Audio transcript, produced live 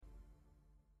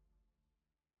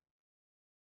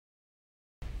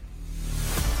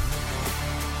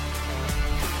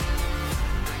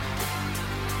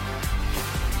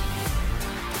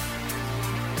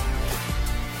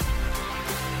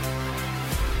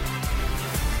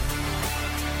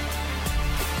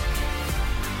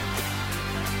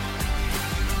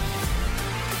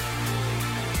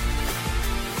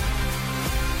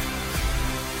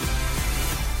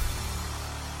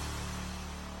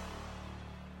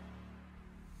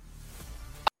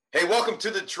welcome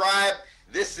to the tribe.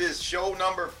 This is show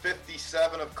number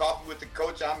 57 of Coffee with the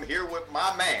Coach. I'm here with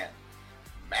my man,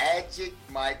 Magic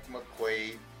Mike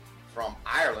McQuaid from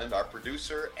Ireland, our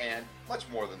producer, and much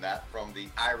more than that, from the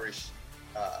Irish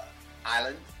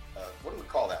island. What do we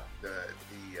call that?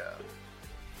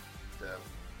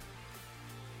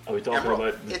 Are we talking emerald.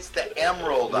 about? It's the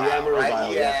Emerald Isle, right?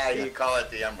 Isle, yeah, you call it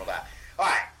the Emerald Isle. All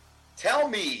right, tell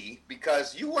me,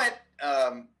 because you went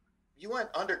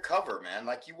undercover, man.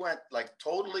 Like you went like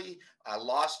totally. I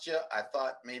lost you. I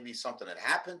thought maybe something had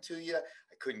happened to you.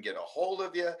 I couldn't get a hold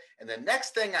of you. And the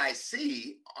next thing I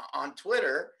see on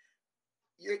Twitter,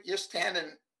 you're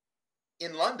standing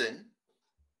in London,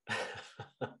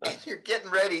 and you're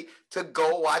getting ready to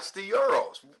go watch the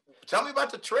Euros. Tell me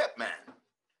about the trip, man.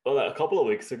 Well, a couple of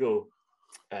weeks ago,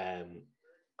 I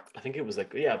think it was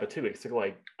about 2 weeks ago,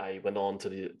 I went on to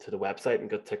the website and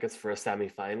got tickets for a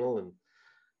semi-final, and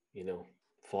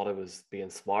thought I was being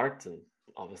smart, and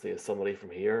obviously as somebody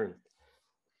from here, and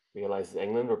realized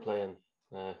England were playing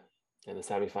in the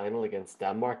semi-final against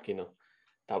Denmark.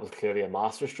 That was clearly a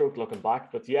masterstroke looking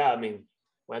back. But yeah,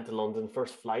 went to London,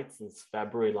 first flight since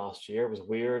February last year. It was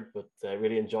weird, but I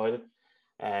really enjoyed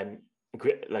it.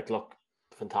 Great,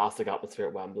 fantastic atmosphere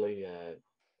at Wembley.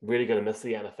 Really going to miss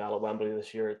the NFL at Wembley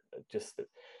this year.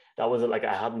 That was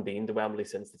I hadn't been to Wembley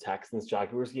since the Texans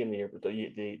Jaguars game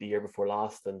the year before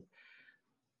last, and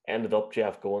ended up,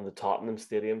 Jeff, going to Tottenham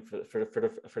Stadium for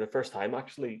the first time,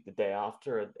 actually, the day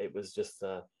after. It was just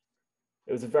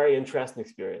it was a very interesting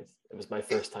experience. It was my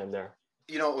first time there.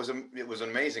 It was an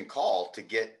amazing call to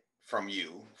get from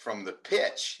the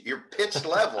pitch, your pitch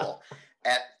level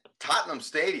at Tottenham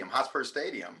Stadium, Hotspur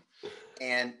Stadium,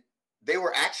 and they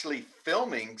were actually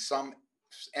filming some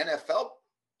NFL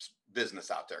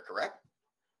business out there, correct?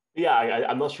 Yeah,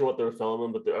 I'm not sure what they were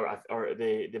filming, but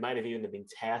they might have even been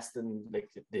testing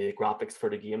the graphics for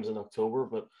the games in October.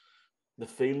 But the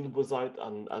field was out,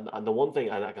 and the one thing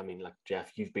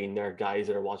Jeff, you've been there, guys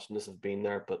that are watching this have been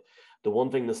there, but the one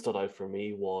thing that stood out for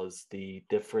me was the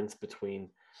difference between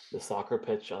the soccer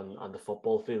pitch and the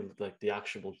football field, like the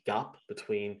actual gap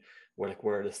between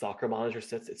where the soccer manager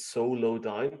sits. It's so low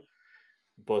down,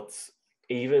 but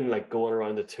even going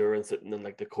around the tour and sitting in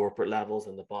the corporate levels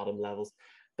and the bottom levels,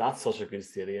 that's such a good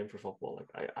stadium for football.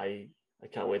 I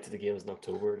can't wait to the games in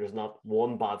October. There's not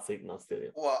one bad seat in that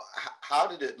stadium. Well, how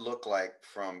did it look like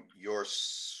from your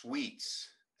suites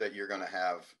that you're going to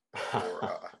have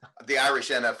for the Irish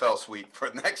NFL suite for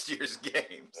next year's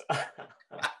games?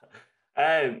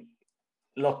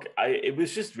 Look, it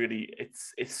was just really,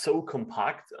 it's so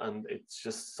compact, and it's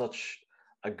just such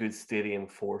a good stadium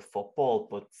for football.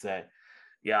 But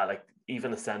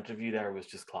even the centre view there was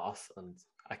just class, and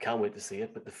I can't wait to see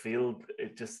it. But the field,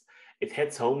 it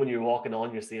hits home when you're walking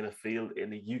on. You're seeing a field in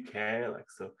the UK,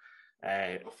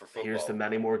 here's to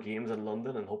many more games in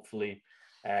London, and hopefully,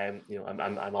 I'm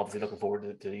obviously looking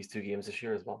forward to these two games this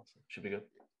year as well. So it should be good.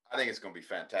 I think it's going to be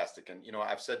fantastic, and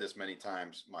I've said this many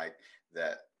times, Mike,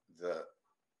 that the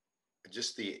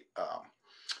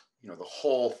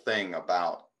whole thing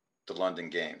about the London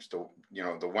games,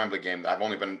 the Wembley game. I've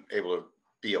only been able to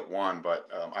be at one, but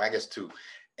I guess two,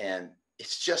 and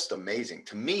it's just amazing.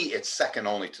 To me, it's second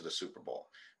only to the Super Bowl.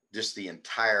 Just the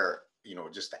entire,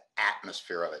 just the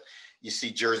atmosphere of it. You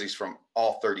see jerseys from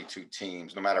all 32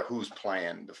 teams, no matter who's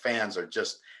playing. The fans are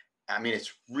just,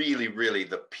 it's really, really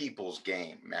the people's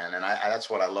game, man. And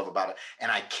that's what I love about it.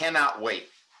 And I cannot wait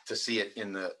to see it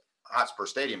in the Hotspur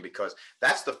Stadium, because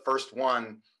that's the first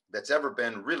one that's ever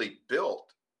been really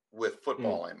built with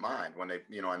football in mind. When they,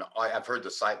 and I've heard the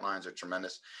sight lines are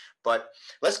tremendous. But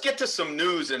let's get to some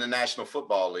news in the National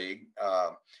Football League.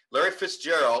 Larry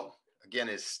Fitzgerald, again,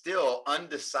 is still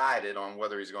undecided on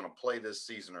whether he's going to play this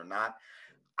season or not.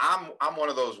 I'm one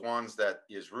of those ones that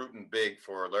is rooting big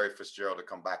for Larry Fitzgerald to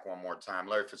come back one more time.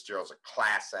 Larry Fitzgerald's a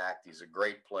class act. He's a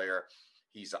great player.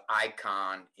 He's an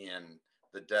icon in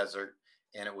the desert.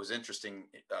 And it was interesting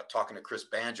talking to Chris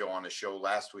Banjo on the show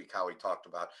last week, how he talked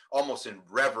about almost in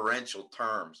reverential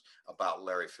terms about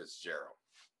Larry Fitzgerald.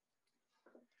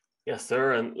 Yes,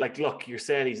 sir. And look, you're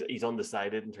saying he's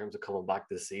undecided in terms of coming back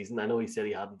this season. I know he said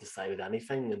he hadn't decided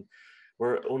anything, and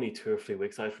we're only 2 or 3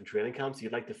 weeks out from training camp, so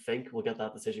you'd like to think we'll get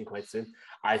that decision quite soon.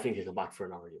 I think he'll come back for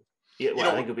another year.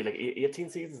 I think it'll be 18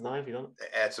 seasons now if you don't.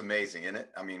 That's amazing, isn't it?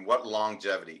 What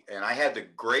longevity. And I had the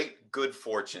good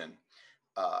fortune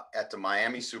at the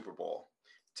Miami Super Bowl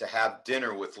to have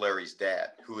dinner with Larry's dad,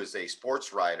 who is a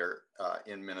sports writer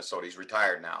in Minnesota. He's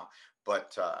retired now,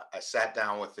 But I sat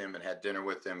down with him and had dinner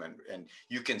with him, and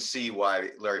you can see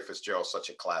why Larry Fitzgerald's such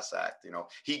a class act.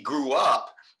 He grew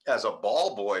up as a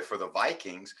ball boy for the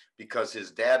Vikings because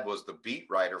his dad was the beat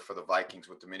writer for the Vikings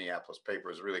with the Minneapolis paper.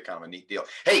 It was really kind of a neat deal.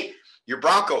 Hey, your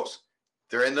Broncos,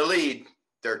 they're in the lead.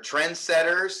 They're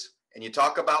trendsetters, and you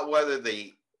talk about whether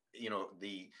the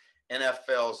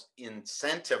NFL's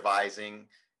incentivizing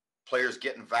players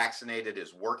getting vaccinated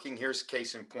is working. Here's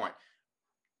case in point.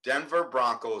 Denver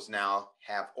Broncos now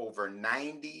have over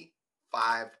 95%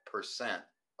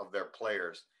 of their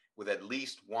players with at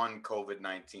least one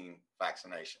COVID-19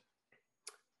 vaccination.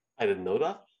 I didn't know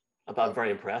that. I'm very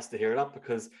impressed to hear that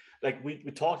because, like, we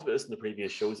talked about this in the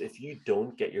previous shows. If you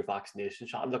don't get your vaccination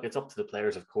shot, and look, it's up to the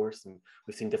players, of course, and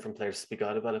we've seen different players speak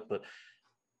out about it, but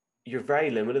you're very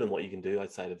limited in what you can do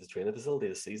outside of the training facility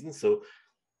this season. So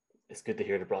it's good to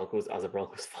hear the Broncos, as a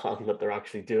Broncos fan, that they're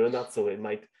actually doing that. So it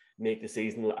might make the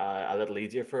season a little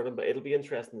easier for them, but it'll be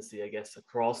interesting to see, I guess,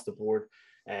 across the board,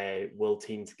 will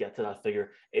teams get to that figure,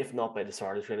 if not by the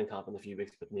start of training camp in a few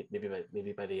weeks, but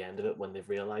maybe by the end of it, when they've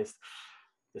realized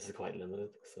this is quite limited.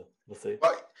 So we'll see.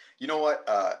 Well, you know what?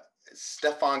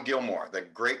 Stephon Gilmore, the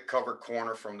great cover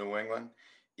corner from New England,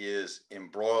 is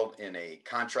embroiled in a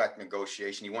contract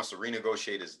negotiation. He wants to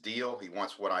renegotiate his deal. He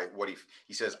wants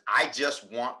he says, I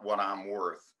just want what I'm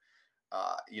worth.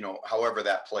 However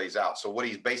that plays out. So what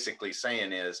he's basically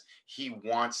saying is he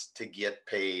wants to get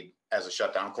paid as a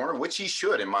shutdown corner, which he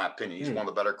should, in my opinion. He's one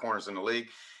of the better corners in the league.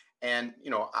 And,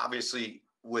 obviously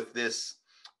with this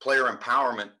player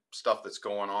empowerment stuff that's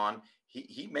going on,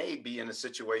 he may be in a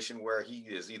situation where he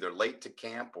is either late to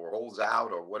camp or holds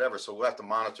out or whatever. So we'll have to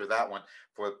monitor that one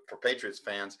for Patriots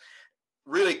fans.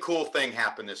 Really cool thing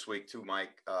happened this week too,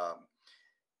 Mike. The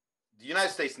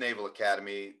United States Naval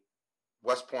Academy,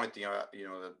 West Point,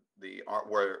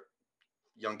 where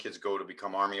young kids go to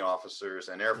become Army officers,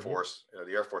 and Air Force,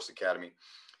 the Air Force Academy.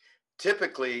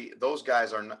 Typically, those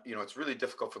guys are not, it's really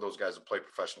difficult for those guys to play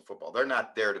professional football. They're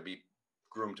not there to be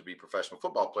groomed to be professional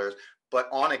football players, but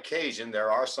on occasion, there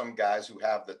are some guys who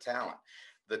have the talent.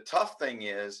 The tough thing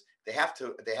is they have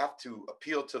to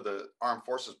appeal to the armed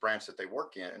forces branch that they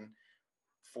work in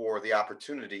for the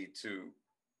opportunity to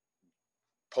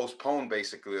postpone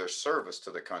basically their service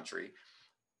to the country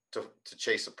to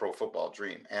chase a pro football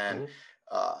dream. And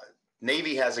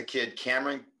Navy has a kid,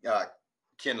 Cameron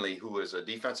Kinley, who is a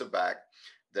defensive back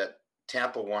that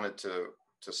Tampa wanted to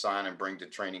sign and bring to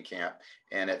training camp.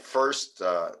 And at first,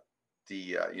 the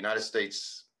United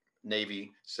States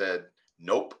Navy said,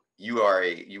 nope,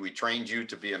 we trained you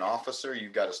to be an officer.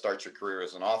 You've got to start your career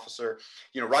as an officer.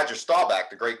 Roger Staubach,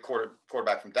 the great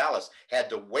quarterback from Dallas, had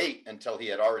to wait until he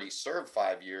had already served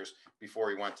 5 years before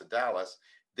he went to Dallas.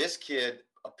 This kid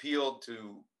appealed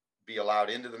to be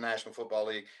allowed into the National Football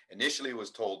League. Initially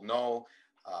was told no,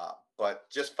 but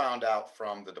just found out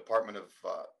from the Department of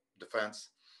Defense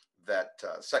that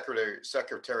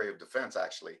Secretary of Defense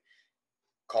actually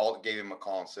gave him a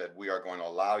call and said, we are going to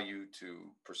allow you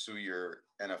to pursue your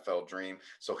NFL dream.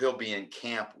 So he'll be in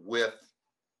camp with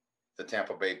the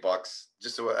Tampa Bay Bucks.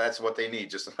 That's what they need,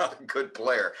 just another good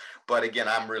player. But again,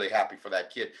 I'm really happy for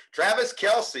that kid. Travis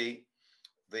Kelce,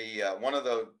 one of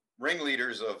the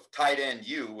ringleaders of Tight End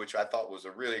U, which I thought was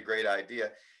a really great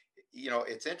idea.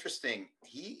 It's interesting.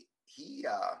 He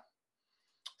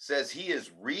says he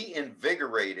is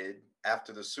reinvigorated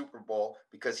after the Super Bowl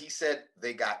because he said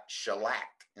they got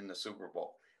shellacked in the Super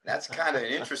Bowl. That's kind of an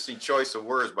interesting choice of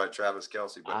words by Travis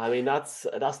Kelce. But I mean, that's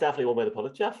definitely one way to put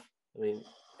it, Jeff. I mean,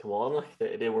 come on,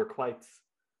 they were quite.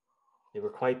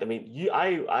 I mean,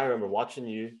 I remember watching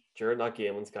you during that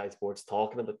game on Sky Sports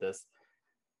talking about this.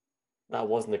 That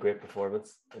wasn't a great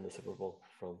performance in the Super Bowl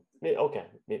from me. Okay,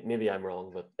 maybe I'm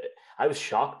wrong, but I was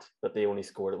shocked that they only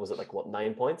scored. Was it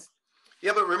 9 points?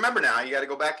 Yeah, but remember now, you got to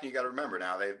go back and you got to remember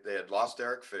now they had lost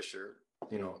Eric Fisher.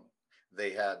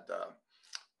 They had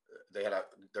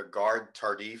their guard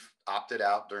Tardif opted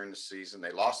out during the season.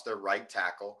 They lost their right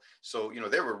tackle. So,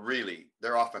 they were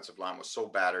their offensive line was so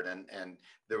battered and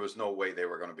there was no way they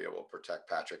were going to be able to protect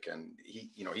Patrick. And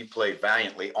he played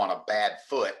valiantly on a bad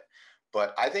foot.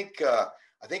 But I think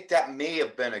that may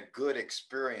have been a good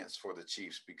experience for the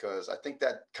Chiefs because I think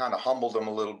that kind of humbled them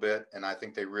a little bit, and I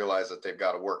think they realize that they've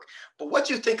got to work. But what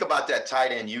do you think about that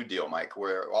tight end U deal, Mike,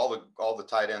 where all the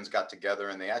tight ends got together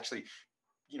and they actually,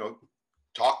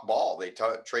 talked ball? They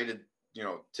traded,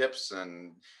 tips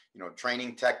and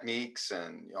training techniques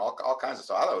and all kinds of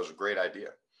stuff. I thought it was a great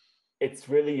idea. It's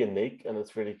really unique and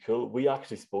it's really cool. We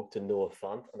actually spoke to Noah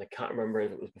Fant, and I can't remember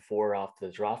if it was before or after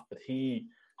the draft, but he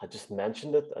had just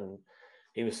mentioned it and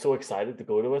he was so excited to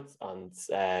go to it.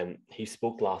 And he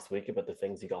spoke last week about the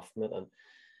things he got from it. And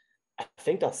I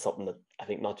think that's something that I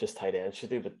think not just tight ends should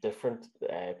do, but different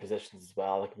positions as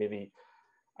well. Like maybe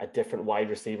a different wide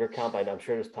receiver camp. I'm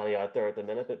sure there's plenty out there at the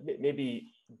minute, but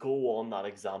maybe go on that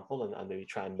example and maybe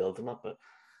try and build on that. But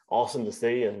awesome to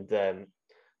see. And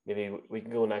maybe we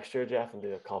can go next year, Jeff, and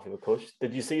do a coffee with Coach.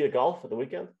 Did you see the golf at the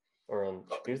weekend or on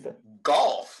Tuesday?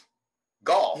 Golf.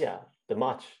 Yeah, the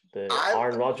match.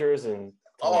 Aaron Rodgers and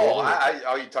Tom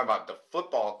Brady. You talking about the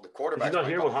football, the quarterback? Did you not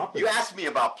hear what happened? You asked me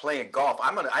about playing golf.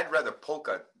 I'd rather poke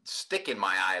a stick in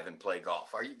my eye than play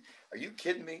golf. Are you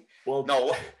kidding me? Well,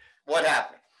 no. What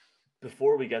happened?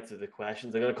 Before we get to the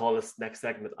questions, I'm going to call this next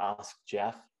segment "Ask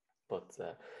Jeff." But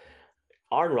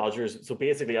Aaron Rodgers. So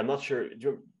basically, I'm not sure.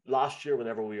 Last year,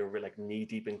 whenever we were like knee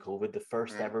deep in COVID, the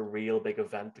first ever real big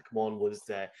event to come on was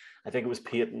I think it was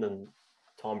Peyton and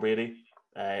Tom Brady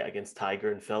against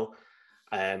Tiger and Phil.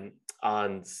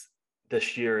 And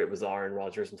this year it was Aaron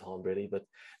Rodgers and Tom Brady. But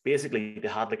basically, they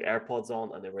had like AirPods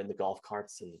on and they were in the golf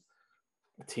carts, and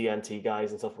the TNT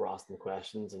guys and stuff were asking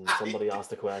questions. And somebody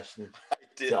asked a question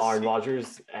to Aaron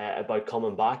Rodgers about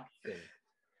coming back, and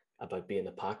about being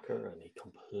a Packer, and he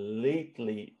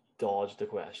completely dodged the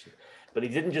question. But he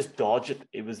didn't just dodge it;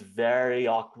 it was very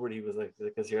awkward. He was like,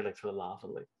 because you're like sort of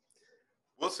laughing, like.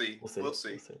 We'll see.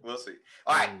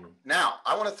 All right. Now,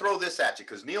 I want to throw this at you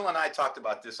because Neil and I talked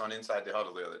about this on Inside the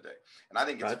Huddle the other day, and I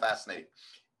think it's fascinating.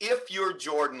 If you're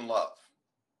Jordan Love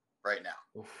right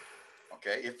now,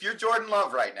 okay, if you're Jordan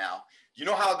Love right now, you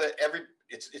know how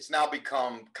it's now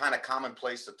become kind of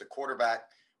commonplace that the quarterback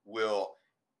will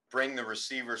bring the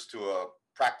receivers to a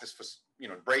practice.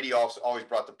 Brady always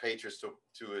brought the Patriots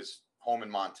to his home in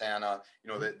Montana.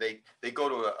 They go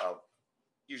to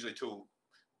usually to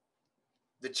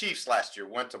the Chiefs last year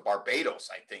went to Barbados,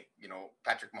 I think.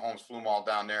 Patrick Mahomes flew them all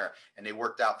down there, and they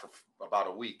worked out for about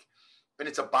a week. But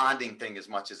it's a bonding thing as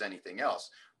much as anything else.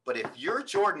 But if you're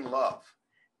Jordan Love,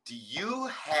 do you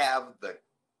have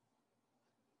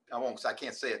I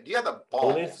can't say it. Do you have the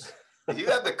balls? Do you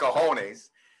have the cojones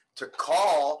to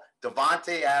call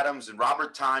Davante Adams and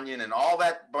Robert Tonyan and all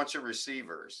that bunch of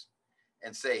receivers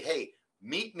and say, hey,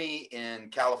 meet me in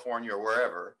California or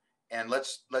wherever, and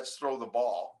let's throw the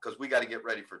ball because we got to get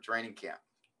ready for training camp?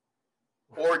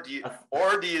 Or do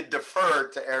you defer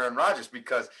to Aaron Rodgers?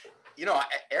 Because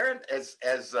Aaron, as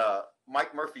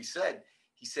Mike Murphy said,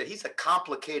 he's a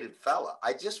complicated fella.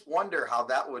 I just wonder how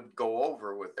that would go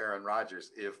over with Aaron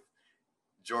Rodgers if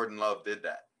Jordan Love did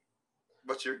that.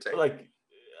 What's your take? Like,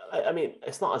 I mean,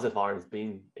 it's not as if Aaron's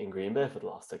been in Green Bay for the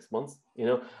last 6 months.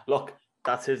 Look,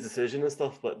 that's his decision and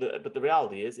stuff. But the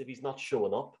reality is, if he's not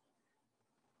showing up,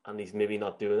 and he's maybe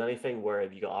not doing anything, where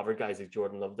if you got other guys like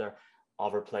Jordan Love there,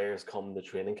 other players come to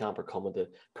training camp or come to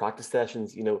practice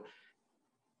sessions,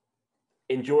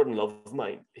 in Jordan Love's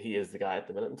mind, he is the guy at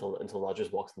the minute until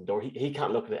Rodgers walks in the door. He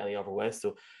can't look at it any other way.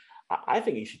 So I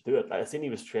think he should do it. I seen he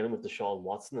was training with Deshaun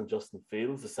Watson and Justin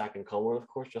Fields, the second coming, of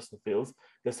course, Justin Fields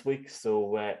this week.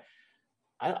 So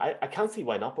I can't see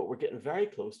why not, but we're getting very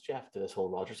close, Jeff, to this whole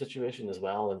Rodgers situation as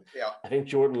well. And I think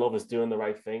Jordan Love is doing the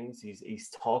right things. He's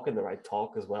talking the right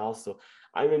talk as well. So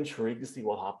I'm intrigued to see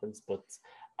what happens. But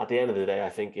at the end of the day, I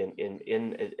think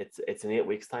it's in 8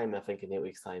 weeks' time. I think in 8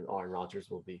 weeks' time, Aaron Rodgers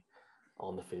will be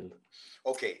on the field.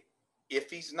 Okay, if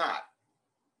he's not,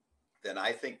 then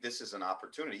I think this is an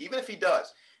opportunity. Even if he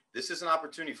does, this is an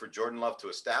opportunity for Jordan Love to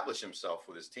establish himself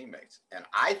with his teammates. And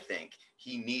I think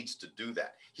he needs to do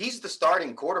that. He's the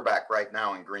starting quarterback right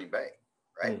now in Green Bay,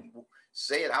 right?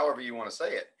 Say it however you want to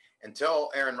say it.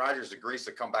 Until Aaron Rodgers agrees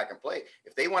to come back and play.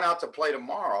 If they went out to play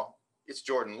tomorrow, it's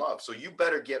Jordan Love. So you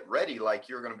better get ready like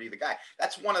you're going to be the guy.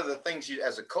 That's one of the things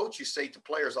as a coach, you say to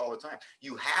players all the time.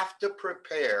 You have to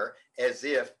prepare as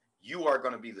if you are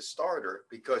going to be the starter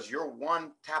because you're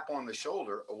one tap on the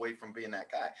shoulder away from being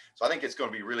that guy. So I think it's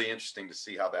going to be really interesting to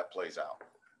see how that plays out.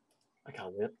 I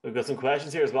can't wait. We've got some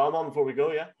questions here as well, man, before we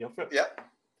go. Yeah, you up for it? Yeah.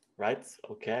 Right.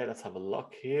 Okay, let's have a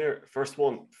look here. First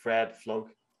one, Fred Flug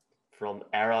from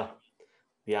Era,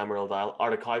 the Emerald Isle. Are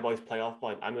the Cowboys playoff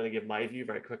bound? I'm going to give my view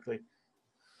very quickly.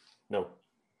 No.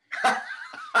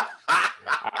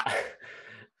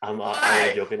 I'm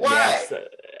really joking. Why? Yes,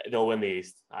 they'll win the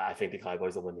East. I think the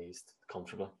Cowboys will win the East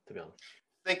comfortably, to be honest.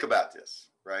 Think about this,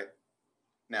 right?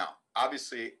 Now,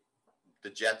 obviously, the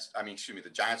Giants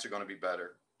are going to be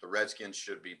better. The Redskins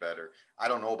should be better. I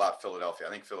don't know about Philadelphia.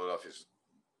 I think Philadelphia's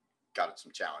got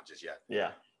some challenges yet.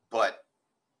 Yeah. But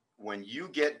when you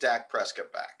get Dak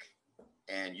Prescott back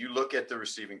and you look at the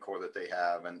receiving core that they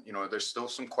have, and, there's still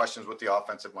some questions with the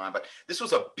offensive line, but this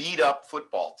was a beat-up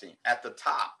football team at the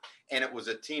top. And it was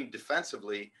a team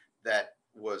defensively that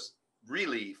was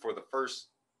really, for the first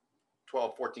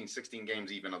 12, 14, 16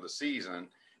 games even of the season,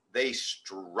 they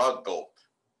struggled.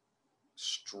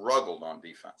 struggled on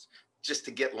defense just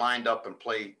to get lined up and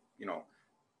play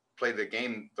the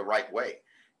game the right way.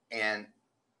 And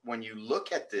when you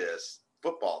look at this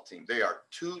football team, they are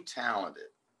too talented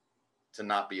to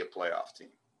not be a playoff team.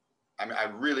 I mean, I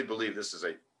really believe this is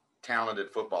a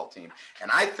talented football team. And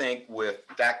I think with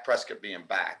Dak Prescott being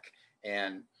back,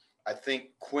 and I think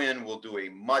Quinn will do a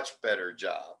much better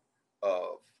job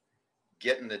of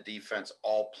getting the defense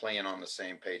all playing on the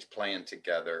same page, playing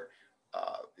together.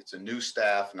 It's a new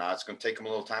staff. Now it's going to take them a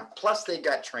little time. Plus, they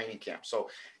got training camp. So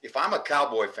if I'm a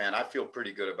Cowboy fan, I feel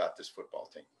pretty good about this football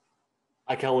team.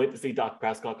 I can't wait to see Dak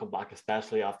Prescott come back,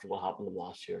 especially after what happened to him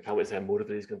last year. I can't wait to see how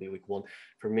motivated he's going to be week 1.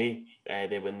 For me,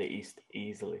 they win the East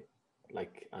easily.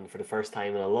 And for the first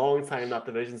time in a long time, that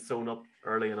division's sewn up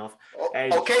early enough.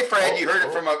 Okay, Fred, you heard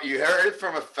it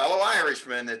from a fellow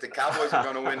Irishman that the Cowboys are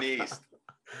going to win the East.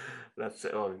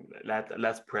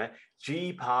 Let's pray.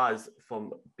 G Paz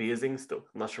from Basingstoke.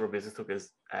 I'm not sure where Basingstoke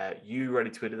is. You already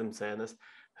tweeted him saying this.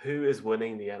 Who is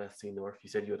winning the NFC North? You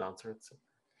said you would answer it. So.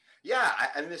 Yeah,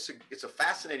 and it's a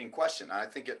fascinating question. I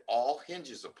think it all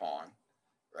hinges upon,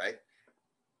 right,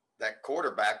 that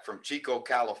quarterback from Chico,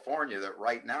 California, that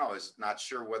right now is not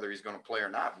sure whether he's going to play or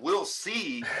not. We'll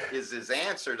see is his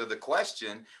answer to the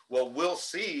question. Well, we'll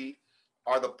see,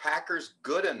 are the Packers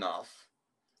good enough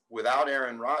without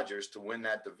Aaron Rodgers to win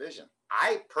that division?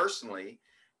 I personally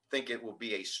think it will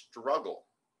be a struggle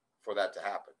for that to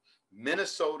happen.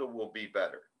 Minnesota will be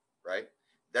better, right?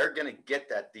 They're going to get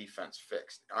that defense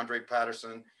fixed. Andre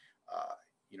Patterson,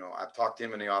 I've talked to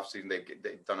him in the offseason.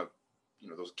 They've done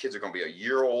those kids are going to be a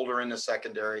year older in the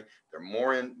secondary. They're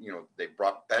more they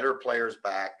brought better players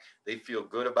back. They feel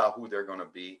good about who they're going to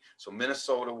be. So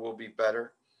Minnesota will be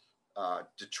better.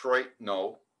 Detroit,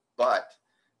 no. But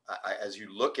as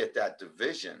you look at that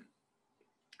division,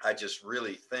 I just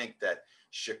really think that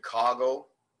Chicago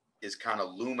is kind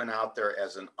of looming out there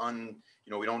as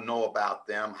we don't know about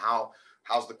them.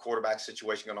 How's the quarterback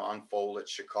situation going to unfold at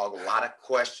Chicago? A lot of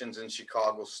questions in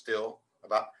Chicago still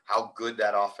about how good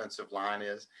that offensive line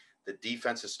is. The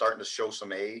defense is starting to show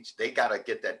some age. They got to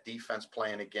get that defense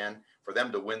playing again for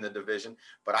them to win the division.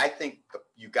 But I think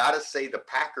you got to say the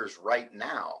Packers right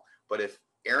now. But if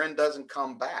Aaron doesn't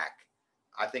come back,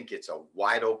 I think it's a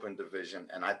wide open division.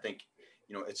 And I think,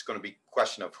 it's going to be a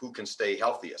question of who can stay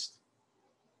healthiest.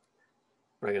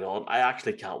 Bring it on. I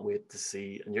actually can't wait to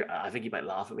see, and I think you might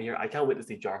laugh at me here, I can't wait to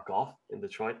see Jared Goff in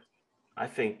Detroit. I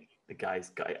think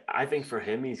I think for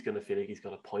him, he's going to feel like he's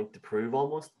got a point to prove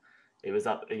almost. It was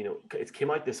that, it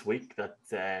came out this week that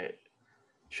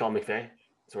Sean McVay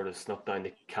sort of snuck down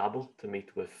to Cabo to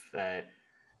meet with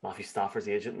Matthew Stafford's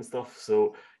agent and stuff.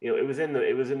 So, it was in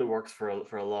the works for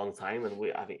a long time. And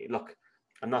look,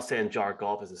 I'm not saying Jared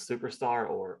Goff is a superstar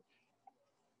or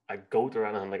a GOAT or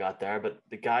anything like that there, but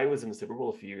the guy was in the Super Bowl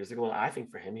a few years ago, and I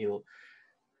think for him, he'll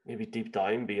maybe deep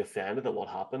down be offended at what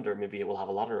happened, or maybe he will have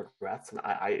a lot of regrets. And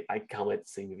I can't wait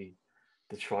to see maybe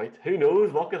Detroit. Who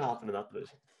knows what could happen in that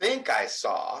division? I think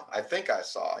I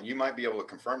saw, you might be able to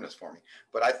confirm this for me,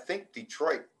 but I think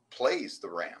Detroit plays the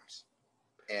Rams.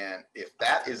 And if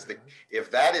that is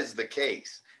the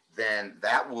case, then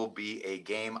that will be a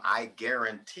game I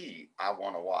guarantee I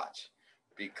want to watch,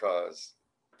 because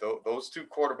those two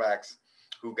quarterbacks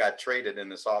who got traded in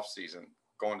this offseason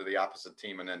going to the opposite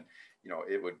team, and then,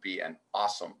 it would be an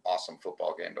awesome, awesome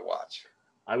football game to watch.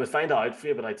 I would find out for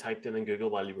you, but I typed in Google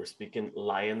while you were speaking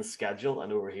Lions schedule,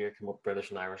 and over here come up British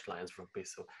and Irish Lions rugby.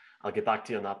 So I'll get back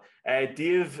to you on that.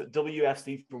 Dave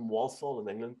WFC from Walsall in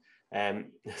England.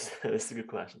 This is a good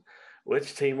question.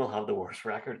 Which team will have the worst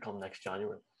record come next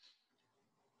January?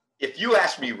 If you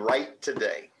ask me right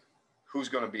today, who's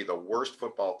going to be the worst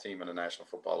football team in the National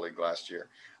Football League next year,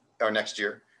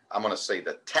 I'm going to say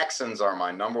the Texans are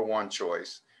my number one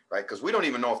choice, right? Because we don't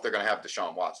even know if they're going to have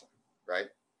Deshaun Watson, right?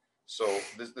 So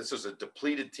this is a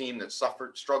depleted team that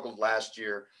struggled last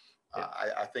year. Yeah.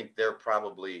 I think they're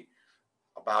probably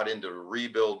about into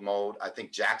rebuild mode. I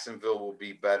think Jacksonville will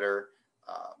be better.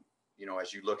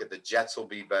 As you look at the Jets will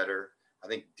be better. I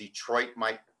think Detroit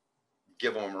might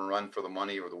give them a run for the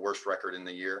money, or the worst record in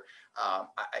the year.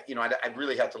 I'd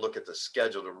really have to look at the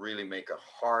schedule to really make a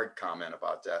hard comment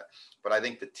about that. But I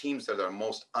think the teams that are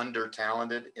most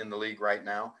under-talented in the league right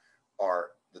now are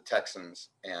the Texans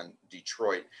and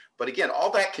Detroit. But again,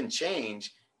 all that can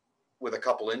change with a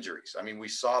couple injuries. I mean, we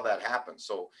saw that happen.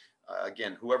 So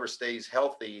again, whoever stays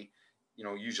healthy,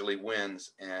 usually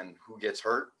wins, and who gets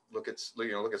hurt. Look at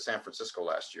San Francisco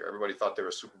last year. Everybody thought they were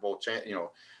a Super Bowl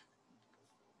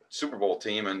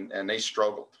team, and they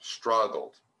struggled.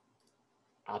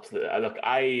 Absolutely. Look,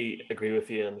 I agree with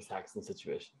you in the Texans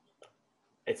situation.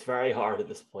 It's very hard at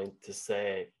this point to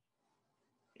say,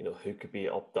 who could be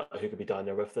who could be down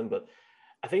there with them. But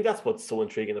I think that's what's so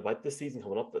intriguing about this season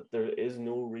coming up, that there is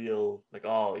no real like,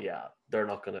 oh yeah, they're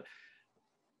not gonna.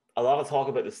 A lot of talk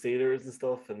about the Steelers and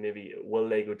stuff, and maybe will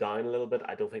they go down a little bit?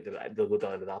 I don't think that they'll go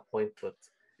down to that point, but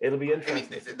it'll be I mean,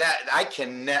 interesting. that I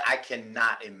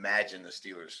cannot imagine the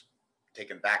Steelers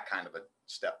taking that kind of a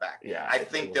step back. Yeah, I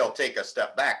think they'll take a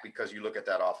step back because you look at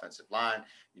that offensive line,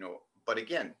 but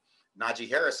again, Najee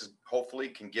Harris hopefully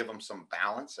can give them some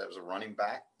balance as a running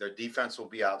back. Their defense will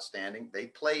be outstanding. They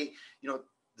play, the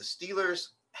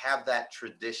Steelers have that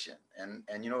tradition, and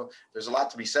there's a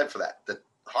lot to be said for that. The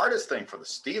hardest thing for the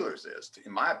Steelers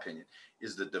in my opinion,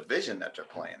 is the division that they're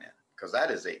playing in, because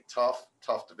that is a tough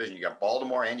division. You got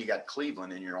Baltimore and you got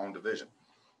Cleveland in your own division.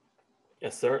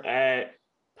 Yes, sir.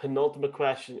 Penultimate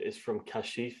question is from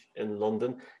Kashif in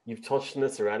London. You've touched on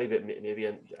this already, but maybe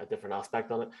a different aspect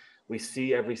on it. We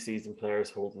see every season players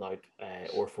holding out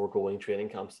or foregoing training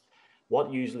camps.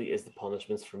 What usually is the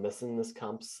punishments for missing these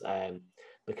camps?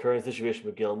 The current situation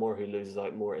with Gilmore, who loses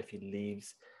out more if he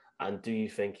leaves, and do you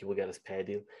think he will get his pay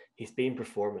deal? He's been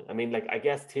performing. I mean, I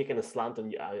guess taking a slant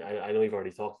on, I know you've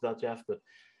already talked about that, Jeff, but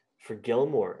for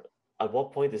Gilmore, at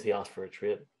what point does he ask for a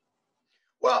trade?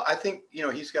 Well, I think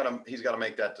he's got to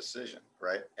make that decision,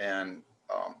 right? And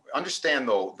understand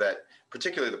though that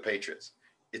particularly the Patriots,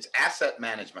 it's asset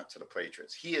management to the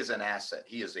Patriots. He is an asset.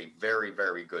 He is a very,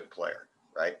 very good player,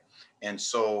 right? And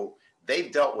so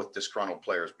they've dealt with disgruntled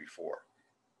players before.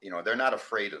 They're not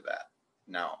afraid of that.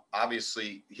 Now,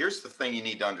 obviously, here's the thing you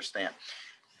need to understand: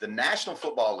 the National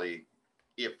Football League,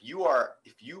 if you are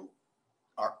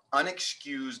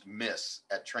unexcused miss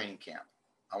at training camp,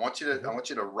 I want you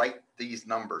to write these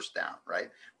numbers down, right?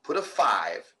 Put a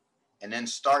 5 and then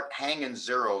start hanging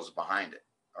zeros behind it,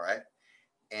 all right?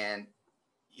 And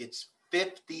it's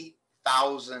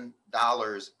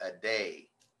 $50,000 a day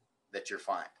that you're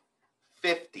fined.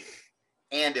 50.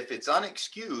 And if it's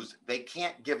unexcused, they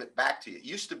can't give it back to you. It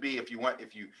used to be if you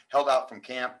held out from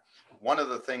camp, one of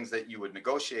the things that you would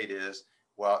negotiate is,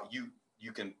 well, you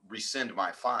can rescind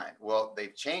my fine. Well,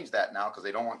 they've changed that now because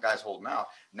they don't want guys holding out.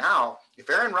 Now, if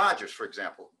Aaron Rodgers, for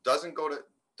example, doesn't go to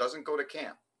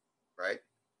camp, right?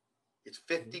 It's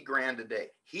 50 grand a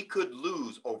day. He could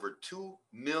lose over $2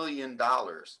 million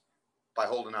by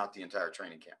holding out the entire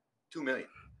training camp. 2 million.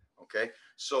 Okay.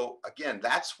 So again,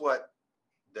 that's what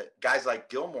that guys like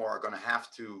Gilmore are going to have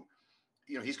to,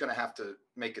 he's going to have to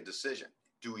make a decision.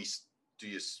 Do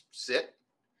you sit?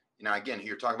 Again,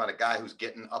 you're talking about a guy who's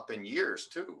getting up in years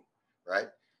too, right?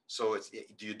 So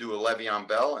do you do a Le'Veon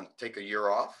Bell and take a year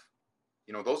off?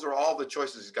 Those are all the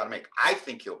choices he's got to make. I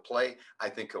think he'll play. I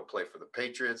think he'll play for the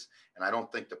Patriots, and I don't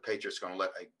think the Patriots are going to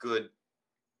let a good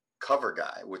cover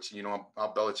guy, which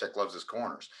how Belichick loves his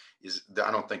corners,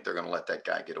 I don't think they're going to let that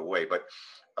guy get away. But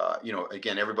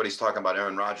again, everybody's talking about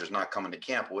Aaron Rodgers not coming to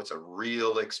camp. Well, it's a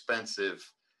real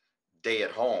expensive day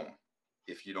at home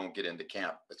if you don't get into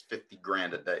camp. It's 50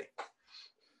 grand a day.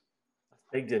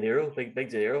 Big dinero, big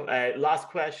dinero. Last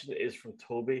question is from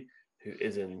Toby, who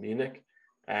is in Munich.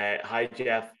 Hi,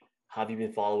 Jeff. Have you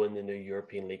been following the new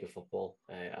European League of Football?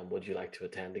 And would you like to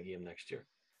attend a game next year?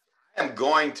 I am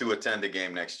going to attend a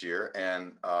game next year.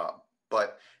 And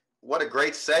but what a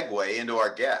great segue into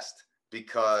our guest,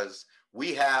 because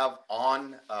we have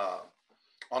on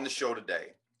the show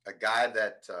today a guy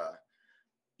that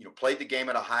played the game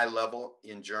at a high level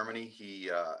in Germany. He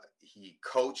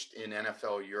coached in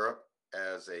NFL Europe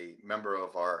as a member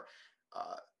of our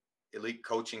elite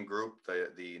coaching group,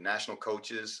 the national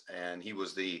coaches, and he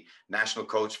was the national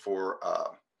coach for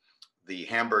the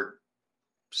Hamburg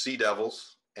Sea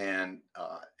Devils, and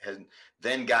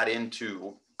then got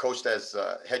into coached as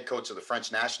head coach of the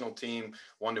French national team,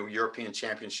 won the European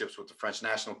championships with the French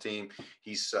national team.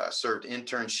 He's served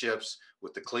internships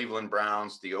with the Cleveland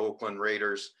Browns, the Oakland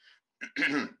Raiders.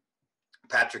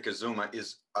 Patrick Azuma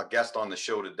is a guest on the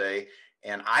show today.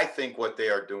 And I think what they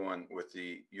are doing with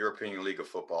the European League of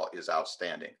Football is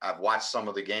outstanding. I've watched some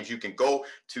of the games. You can go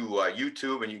to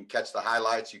YouTube and you can catch the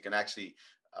highlights. You can actually,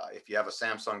 if you have a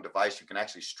Samsung device, you can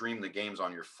actually stream the games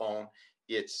on your phone.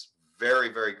 It's very,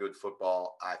 very good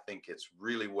football. I think it's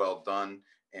really well done.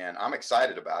 And I'm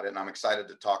excited about it. And I'm excited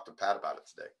to talk to Pat about it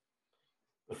today.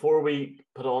 Before we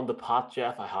put on the Pat,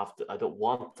 Jeff, I don't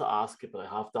want to ask it, but I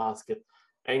have to ask it.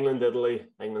 England, Italy,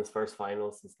 England's first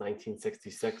final since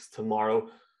 1966 tomorrow.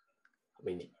 I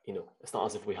mean, it's not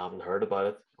as if we haven't heard about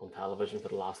it on television for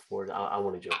the last 4 days. I'm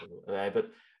only joking.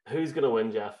 But who's going to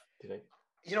win, Jeff, do you think?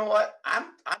 You know what? I'm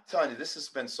telling you, this has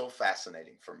been so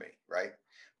fascinating for me, right?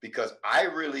 Because I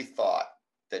really thought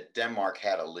that Denmark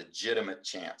had a legitimate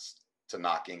chance to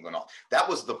knock England off. That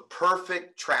was the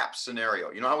perfect trap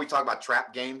scenario. You know how we talk about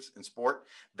trap games in sport?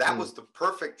 That was the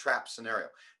perfect trap scenario.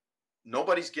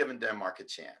 Nobody's giving Denmark a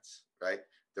chance, right?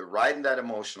 They're riding that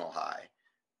emotional high.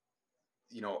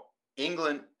 You know,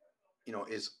 England, you know,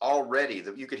 is already,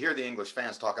 you could hear the English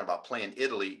fans talking about playing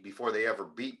Italy before they ever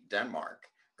beat Denmark,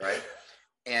 right?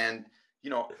 And, you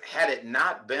know, had it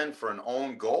not been for an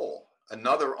own goal,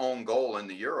 another own goal in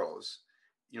the Euros,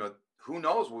 you know, who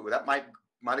knows, that might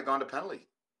have gone to penalty.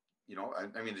 You know,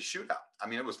 I mean, the shootout. I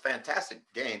mean, it was a fantastic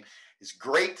game. It's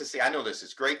great to see. I know this.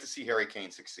 It's great to see Harry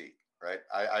Kane succeed, right?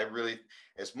 I really,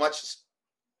 as much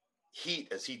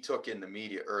heat as he took in the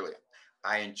media earlier,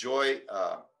 I enjoy,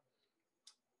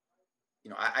 you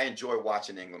know, I enjoy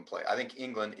watching England play. I think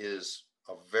England is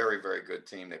a very, very good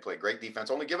team. They play great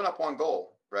defense, only giving up one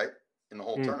goal, right, in the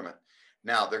whole tournament.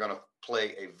 Now they're going to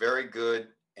play a very good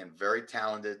and very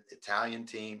talented Italian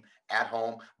team at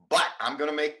home. But I'm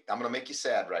gonna make you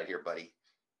sad right here, buddy.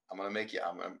 I'm gonna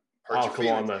hurt your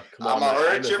feelings. I'm gonna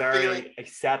hurt your feelings. I'm a very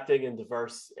accepting and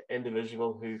diverse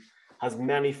individual who has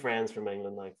many friends from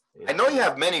England. Like, I know you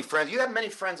have many friends. You have many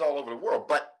friends all over the world,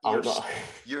 but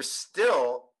you're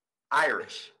still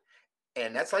Irish,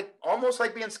 and that's like almost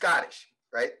like being Scottish,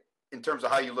 right? In terms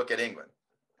of how you look at England.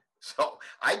 So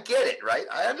I get it, right?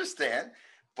 I understand,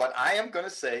 but I am gonna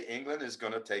say England is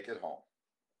gonna take it home.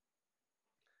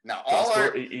 Now, all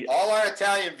our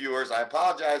Italian viewers, I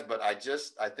apologize, but I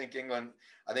think England.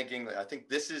 I think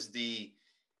this is that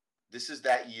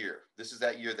year. This is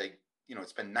that year they, you know,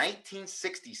 it's been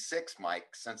 1966,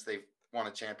 Mike, since they've won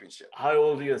a championship. How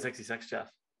old are you in '66,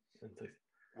 Jeff?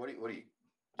 What are you?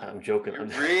 I'm joking.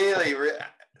 Really?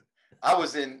 I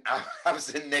was in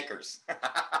knickers.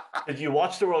 Did you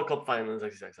watch the World Cup final in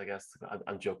 '66? I guess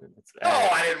I'm joking.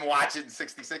 I didn't watch it in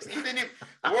 '66. The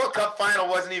World Cup final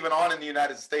wasn't even on in the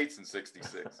United States in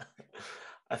 '66.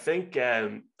 I think.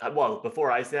 Well,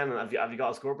 before Iceland, have you got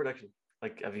a score prediction?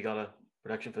 Like, have you got a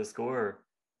prediction for the score? Or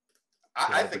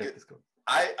I think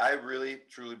I really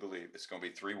truly believe it's going to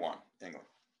be 3-1 England.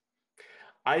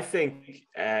 I think.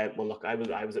 Well, look, I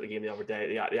was at the game the other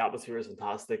day. The atmosphere is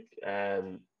fantastic.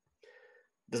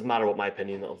 Doesn't matter what my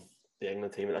opinion of the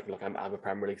England team. Like, look, I'm a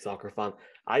Premier League soccer fan.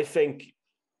 I think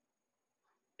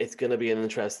it's going to be an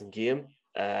interesting game.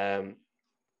 If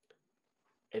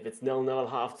it's 0-0 at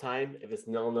half time, if it's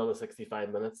 0-0 at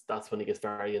 65 minutes, that's when it gets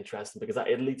very interesting, because that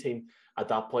Italy team at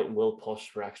that point will push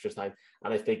for extra time.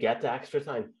 And if they get to extra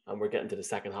time and we're getting to the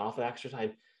second half of extra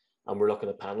time and we're looking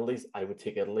at penalties, I would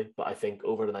take Italy. But I think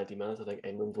over the 90 minutes, I think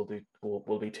England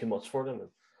will be too much for them.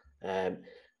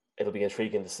 It'll be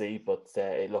intriguing to see. But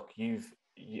look, you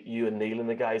and Neil and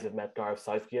the guys have met Gareth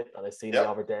Southgate, and I seen the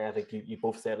other day, I think you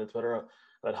both said on Twitter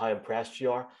about how impressed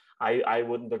you are. I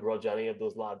wouldn't begrudge any of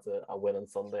those lads a win on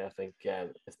Sunday. I think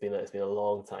it's been a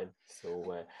long time.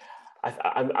 So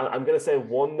I'm going to say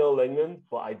 1-0 England,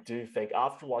 but I do think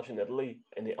after watching Italy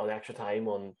on extra time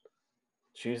on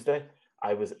Tuesday,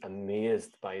 I was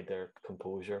amazed by their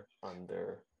composure and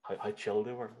how chill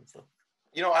they were and stuff.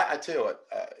 You know, I tell you what,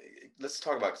 let's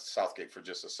talk about Southgate for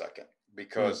just a second,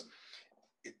 because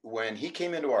when he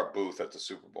came into our booth at the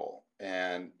Super Bowl,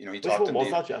 and you know, he talked to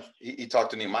Neil. He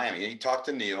talked to Neil Miami. He talked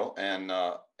to Neil, and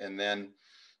then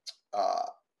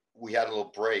we had a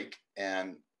little break,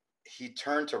 and he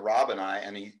turned to Rob and I,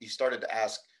 and he started to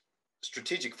ask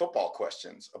strategic football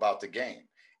questions about the game,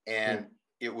 and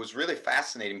it was really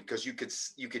fascinating because you could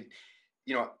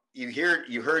you know,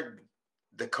 you heard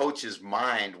the coach's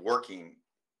mind working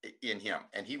in him,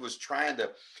 and he was trying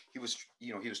to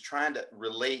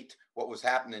relate what was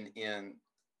happening in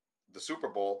the Super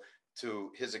Bowl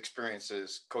to his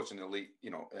experiences coaching elite,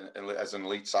 you know, as an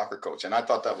elite soccer coach. And I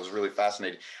thought that was really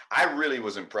fascinating. I really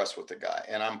was impressed with the guy,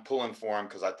 and I'm pulling for him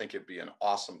because I think it'd be an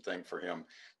awesome thing for him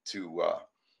to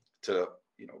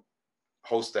you know,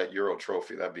 host that Euro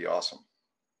trophy. That'd be awesome.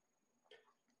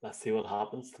 Let's see what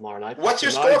happens tomorrow night. What's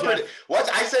your score prediction?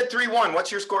 I said 3-1.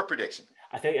 What's your score prediction?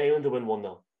 I think England to win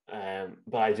 1-0.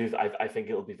 But I think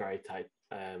it'll be very tight.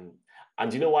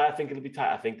 And you know why I think it'll be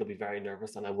tight? I think they'll be very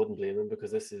nervous, and I wouldn't blame them,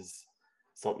 because this is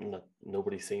something that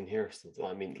nobody's seen here. So,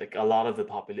 I mean, like, a lot of the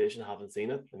population haven't seen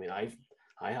it. I mean,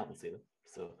 I haven't seen it.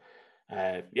 So,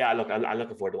 look, I'm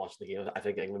looking forward to watching the game. I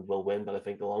think England will win, but I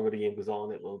think the longer the game goes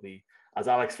on, it will be, as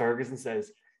Alex Ferguson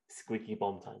says, squeaky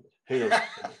bum time. Who knows?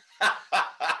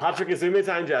 Patrick Izumi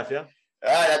time, Jeff, yeah?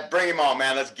 All right, bring him on,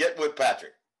 man. Let's get with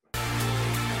Patrick.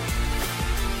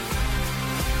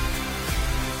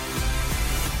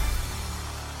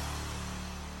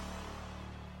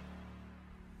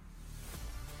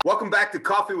 Welcome back to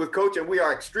Coffee with Coach, and we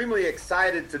are extremely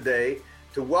excited today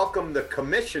to welcome the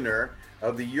commissioner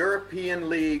of the European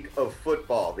League of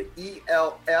Football, the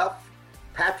ELF,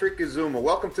 Patrick Azumah.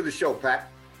 Welcome to the show, Pat.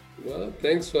 Well,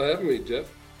 thanks for having me, Jeff.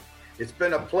 It's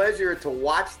been a pleasure to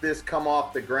watch this come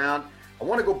off the ground. I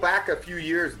want to go back a few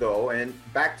years, though, and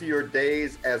back to your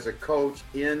days as a coach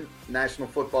in National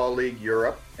Football League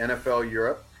Europe, NFL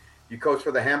Europe. You coached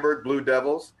for the Hamburg Blue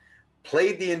Devils,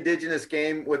 played the indigenous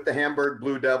game with the Hamburg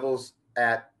Blue Devils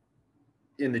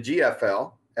in the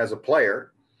GFL as a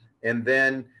player, and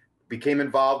then became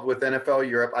involved with NFL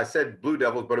Europe. I said Blue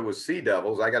Devils, but it was Sea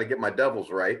Devils. I got to get my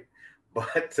Devils right.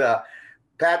 But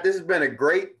Pat, this has been a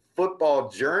great football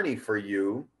journey for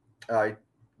you.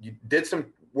 You did some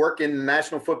work in the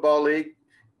National Football League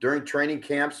during training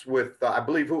camps with, I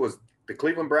believe, who was the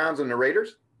Cleveland Browns and the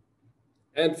Raiders?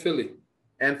 And Philly.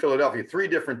 And Philadelphia, 3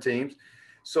 different teams.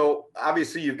 So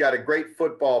obviously you've got a great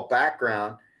football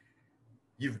background.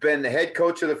 You've been the head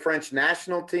coach of the French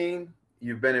national team.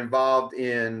 You've been involved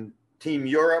in Team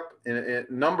Europe, in a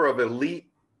number of elite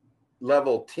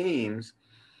level teams.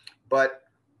 But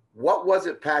what was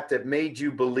it, Pat, that made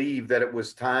you believe that it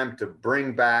was time to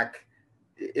bring back,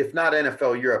 if not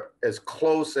NFL Europe, as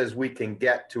close as we can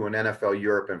get to an NFL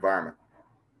Europe environment?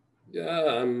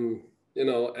 Yeah,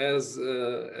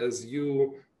 as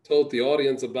you told the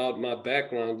audience about my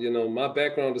background, my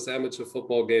background is amateur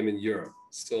football game in Europe.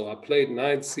 So I played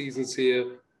 9 seasons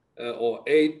here, or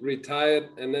 8, retired,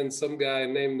 and then some guy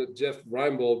named Jeff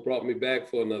Reinbold brought me back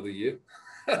for another year.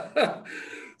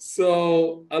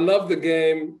 So I love the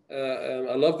game.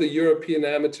 I love the European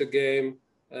amateur game.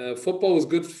 Football was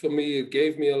good for me. It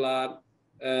gave me a lot.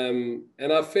 And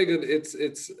I figured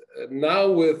it's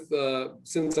now with,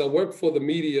 since I work for the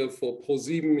media for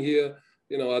ProSieben here,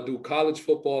 I do college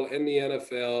football and the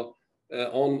NFL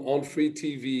on free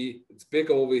TV. It's big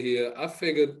over here. I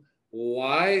figured,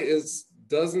 why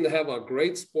doesn't have a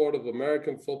great sport of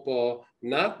American football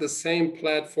not the same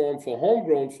platform for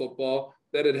homegrown football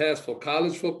that it has for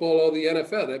college football or the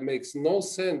NFL? That makes no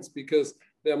sense, because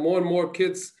there are more and more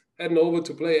kids heading over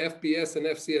to play FBS and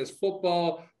FCS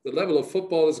football. The level of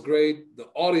football is great. The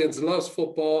audience loves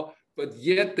football, but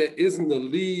yet there isn't a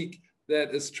league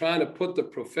that is trying to put the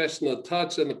professional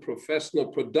touch and the professional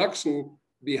production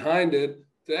behind it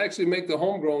to actually make the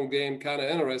homegrown game kind of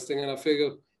interesting. And I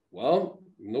figured, well,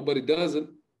 nobody does it.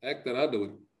 Heck, that I do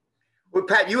it. Well,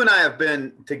 Pat, you and I have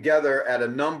been together at a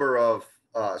number of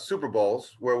Super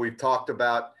Bowls where we've talked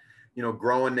about,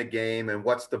 growing the game and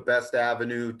what's the best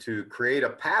avenue to create a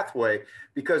pathway,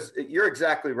 because you're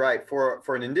exactly right. For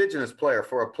an indigenous player,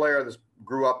 for a player that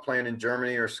grew up playing in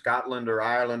Germany or Scotland or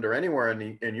Ireland or anywhere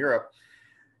in Europe,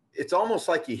 it's almost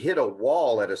like you hit a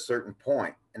wall at a certain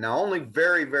point. And now only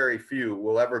very, very few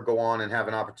will ever go on and have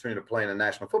an opportunity to play in the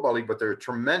National Football League, but there are a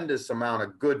tremendous amount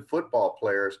of good football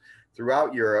players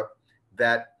throughout Europe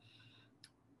that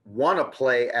want to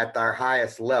play at their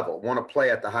highest level, want to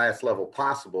play at the highest level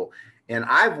possible. And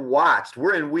I've watched,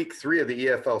 we're in week 3 of the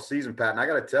EFL season, Pat, and I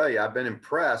got to tell you, I've been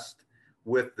impressed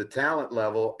with the talent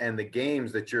level and the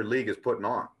games that your league is putting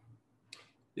on.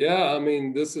 Yeah, I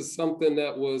mean, this is something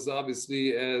that was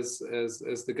obviously, as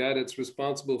the guy that's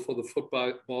responsible for the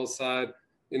football side,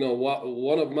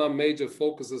 one of my major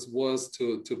focuses was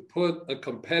to put a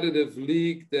competitive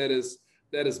league that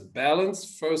is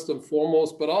balanced first and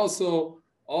foremost, but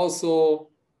also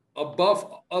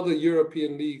above other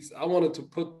European leagues. I wanted to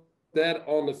put that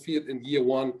on the field in year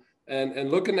 1.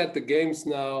 And looking at the games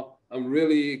now, I'm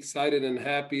really excited and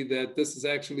happy that this is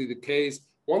actually the case.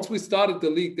 Once we started the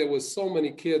league, there were so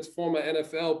many kids, former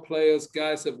NFL players,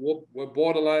 guys that were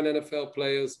borderline NFL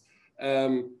players,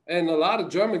 and a lot of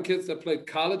German kids that played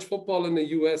college football in the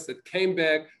US that came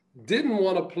back, didn't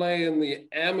want to play in the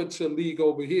amateur league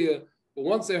over here. But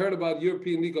once they heard about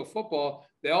European League of Football,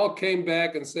 they all came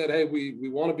back and said, hey, we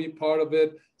want to be part of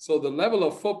it. So the level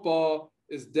of football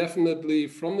is definitely,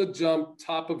 from the jump,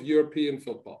 top of European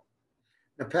football.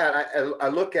 Now, Pat, I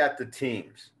look at the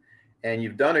teams, and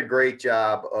you've done a great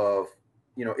job of,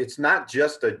 it's not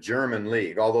just a German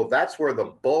league, although that's where the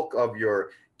bulk of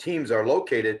your teams are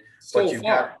located. But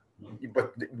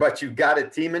you've got a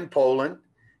team in Poland,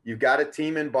 you've got a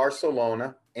team in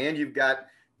Barcelona, and you've got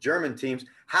German teams.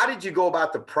 How did you go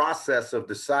about the process of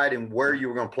deciding where you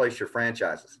were going to place your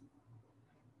franchises?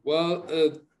 Well,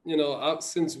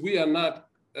 since we are not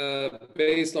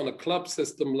based on a club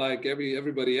system like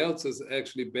everybody else is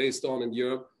actually based on in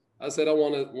Europe, I said I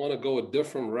want to go a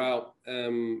different route.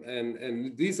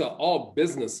 And these are all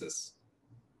businesses.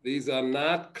 These are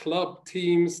not club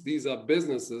teams. These are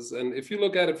businesses. And if you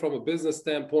look at it from a business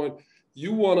standpoint,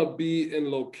 you want to be in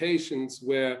locations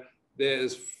where there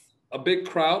is a big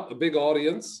crowd, a big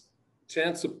audience,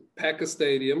 chance to pack a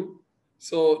stadium.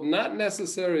 So not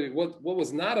necessarily what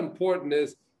was not important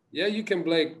is, yeah, you can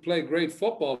play great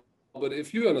football, but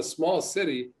if you're in a small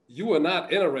city, you are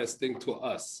not interesting to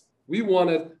us. We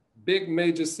wanted big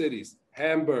major cities,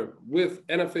 Hamburg with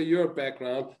NFL Europe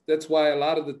background. That's why a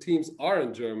lot of the teams are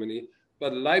in Germany.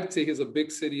 But Leipzig is a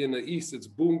big city in the east. It's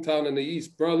boomtown in the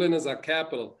east. Berlin is our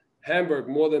capital. Hamburg,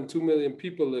 more than 2 million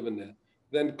people living there.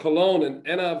 Then Cologne and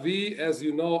NRV, as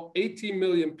you know, 18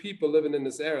 million people living in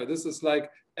this area. This is like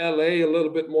LA, a little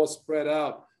bit more spread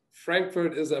out.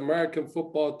 Frankfurt is an American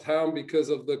football town because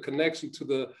of the connection to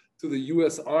the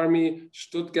U.S. Army.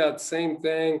 Stuttgart, same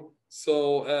thing.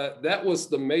 So that was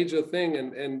the major thing.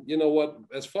 And you know what,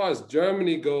 as far as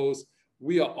Germany goes,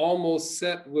 we are almost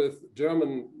set with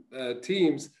German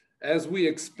teams. As we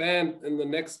expand in the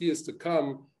next years to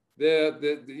come, we're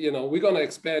going to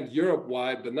expand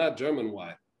Europe-wide, but not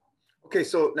German-wide. Okay,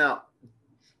 so now,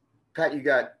 Pat, you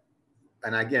got,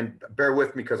 and again, bear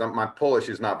with me because my Polish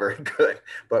is not very good,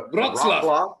 but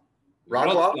Wrocław.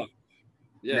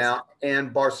 Yes. Now,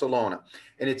 and Barcelona.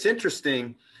 And it's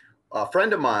interesting, a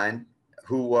friend of mine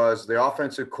who was the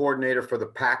offensive coordinator for the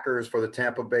Packers, for the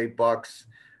Tampa Bay Bucks,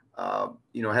 was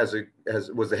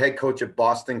the head coach at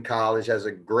Boston College, has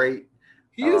a great.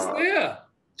 He is there.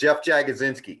 Jeff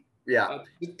Jagodzinski. Yeah.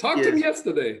 Talked to him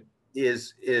yesterday.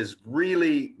 Is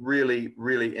really, really,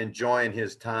 really enjoying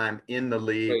his time in the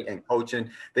league and coaching.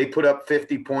 They put up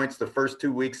 50 points the first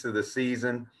 2 weeks of the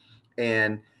season.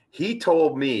 And he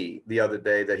told me the other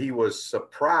day that he was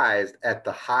surprised at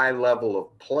the high level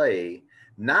of play,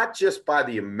 not just by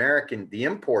the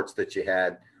imports that you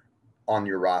had on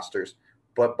your rosters,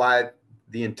 but by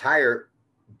the entire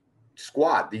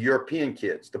squad, the European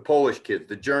kids, the Polish kids,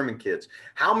 the German kids.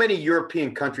 How many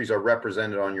European countries are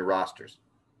represented on your rosters?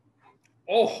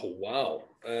 Oh, wow.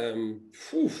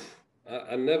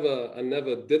 I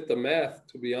never did the math,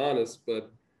 to be honest,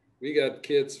 but we got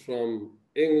kids from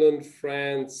England,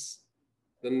 France,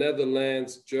 the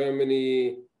Netherlands,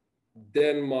 Germany,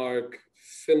 Denmark,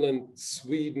 Finland,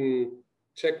 Sweden,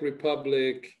 Czech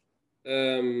Republic,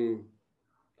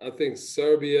 I think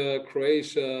Serbia,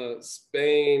 Croatia,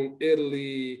 Spain,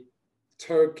 Italy,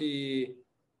 Turkey.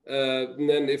 And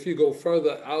then if you go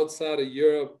further outside of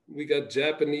Europe, we got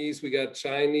Japanese, we got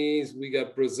Chinese, we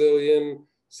got Brazilian.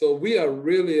 So we are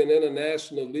really an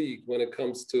international league when it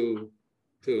comes to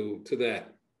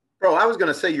that. Bro, I was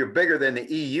going to say you're bigger than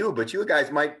the EU, but you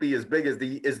guys might be as big as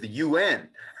the UN.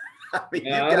 I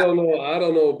don't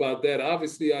know about that.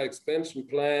 Obviously, our expansion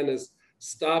plan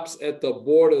stops at the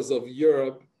borders of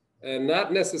Europe, and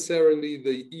not necessarily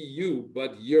the EU,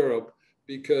 but Europe,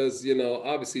 because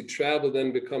obviously travel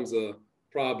then becomes a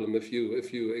problem if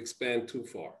you expand too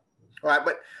far. All right,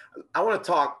 but I want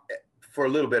to talk for a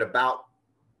little bit about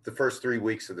the first 3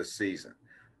 weeks of the season.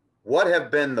 What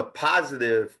have been the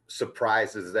positive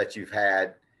surprises that you've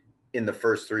had in the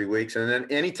first 3 weeks? And then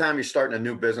anytime you're starting a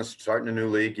new business, starting a new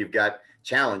league, you've got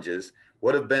challenges.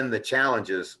 What have been the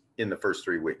challenges in the first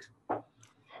 3 weeks?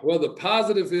 Well, the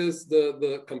positive is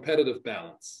the competitive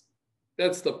balance.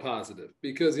 That's the positive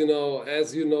because,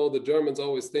 as you know, the Germans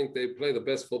always think they play the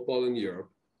best football in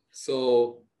Europe.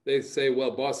 So they say,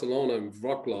 well, Barcelona and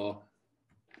Wrocław,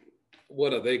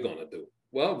 what are they going to do?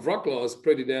 Well, Wrocław is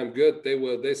pretty damn good.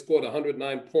 They scored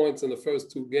 109 points in the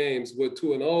first 2 games. We're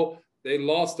 2-0. They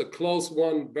lost a close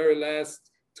one, very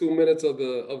last 2 minutes of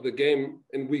the game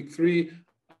in week 3.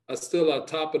 Are still at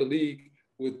top of the league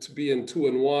with being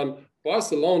 2-1.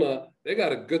 Barcelona, they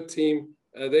got a good team.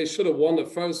 They should have won the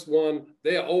first one.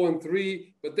 They are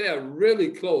 0-3, but they are really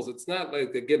close. It's not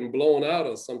like they're getting blown out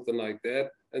or something like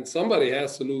that. And somebody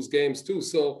has to lose games too.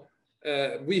 So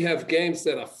we have games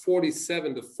that are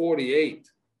 47-48.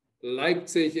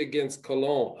 Leipzig against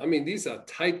Cologne. I mean, these are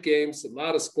tight games, a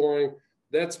lot of scoring.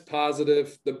 That's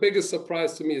positive. The biggest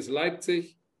surprise to me is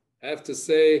Leipzig. I have to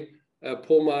say, tip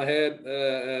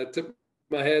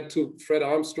my head to Fred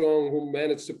Armstrong, who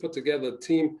managed to put together a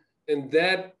team in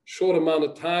that short amount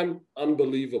of time,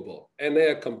 unbelievable. And they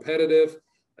are competitive.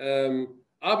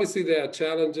 Obviously, there are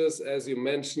challenges, as you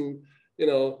mentioned,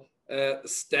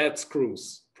 stats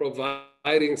crews,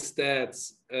 providing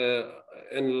stats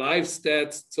and live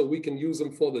stats so we can use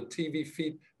them for the TV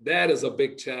feed. That is a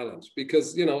big challenge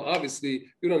because, obviously,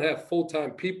 you don't have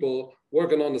full-time people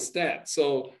working on the stats.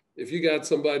 So if you got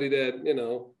somebody that,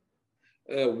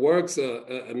 works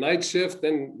a night shift,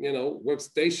 then, works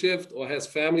day shift or has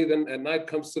family, then at night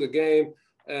comes to the game,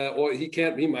 or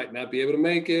he might not be able to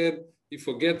make it. He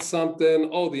forgets something.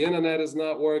 Oh, the internet is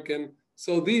not working.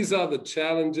 So these are the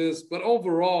challenges. But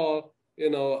overall,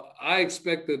 I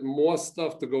expected more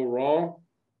stuff to go wrong.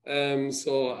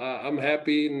 So I'm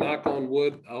happy, knock on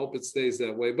wood. I hope it stays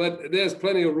that way. But there's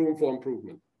plenty of room for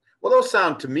improvement. Well, those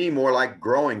sound to me more like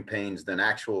growing pains than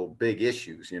actual big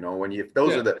issues. When if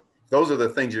those are the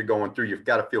things you're going through, you've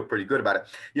got to feel pretty good about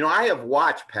it. I have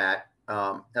watched, Pat,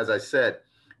 as I said,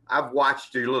 I've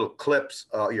watched your little clips,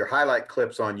 your highlight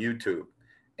clips on YouTube,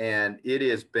 and it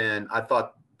has been, I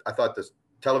thought the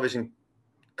television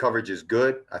coverage is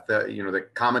good. I thought, the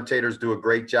commentators do a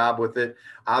great job with it.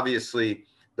 Obviously,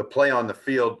 the play on the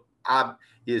field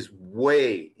is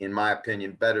way, in my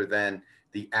opinion, better than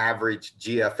the average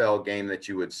GFL game that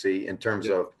you would see in terms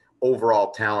of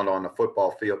overall talent on the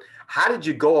football field. How did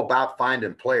you go about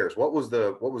finding players? What was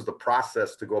the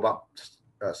process to go about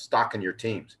stocking your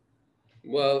teams?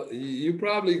 Well, you're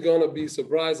probably going to be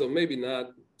surprised, or maybe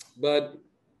not, but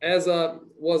as I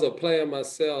was a player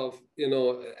myself,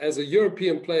 as a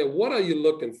European player, what are you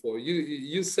looking for?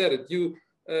 You said it.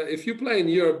 If you play in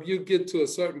Europe, you get to a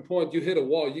certain point, you hit a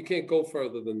wall. You can't go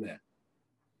further than that.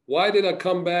 Why did I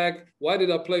come back? Why did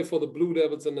I play for the Blue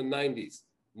Devils in the 90s?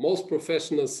 Most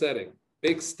professional setting,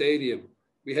 big stadium.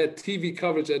 We had TV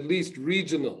coverage, at least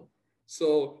regional.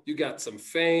 So you got some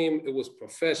fame. It was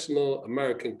professional,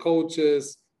 American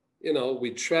coaches.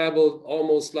 We traveled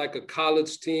almost like a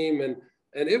college team, and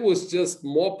it was just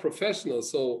more professional.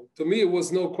 So to me, it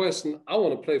was no question, I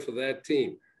want to play for that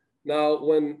team. Now,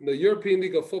 when the European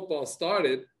League of Football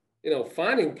started,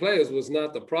 finding players was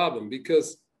not the problem,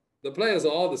 because the players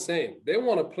are all the same. They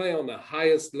want to play on the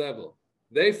highest level.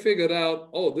 They figured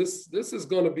out, this is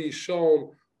going to be shown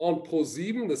on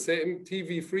ProSieben, the same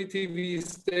free TV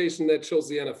station that shows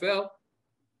the NFL.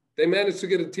 They managed to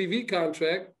get a TV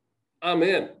contract. I'm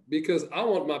in, because I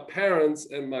want my parents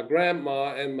and my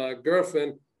grandma and my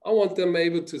girlfriend, I want them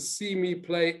able to see me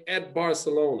play at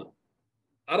Barcelona.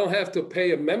 I don't have to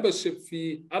pay a membership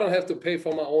fee. I don't have to pay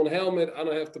for my own helmet. I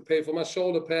don't have to pay for my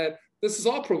shoulder pad. This is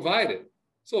all provided.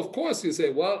 So of course you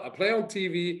say, well, I play on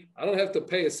TV. I don't have to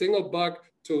pay a single buck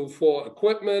for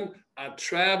equipment. I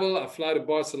travel, I fly to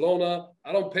Barcelona.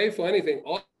 I don't pay for anything.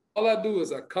 All I do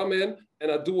is I come in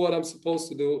and I do what I'm supposed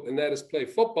to do, and that is play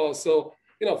football. So,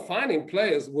 finding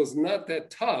players was not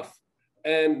that tough.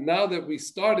 And now that we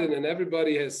started and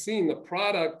everybody has seen the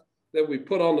product that we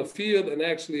put on the field and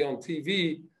actually on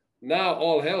TV, now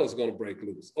all hell is going to break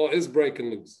loose, or is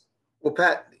breaking loose. Well,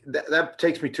 Pat, that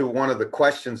takes me to one of the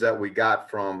questions that we got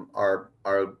from our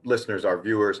listeners, our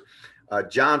viewers.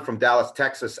 John from Dallas,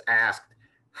 Texas asked,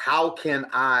 how can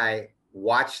I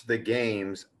watch the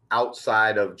games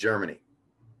outside of Germany?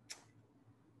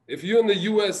 If you're in the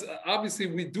U.S., obviously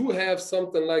we do have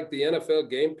something like the NFL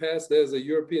Game Pass. There's a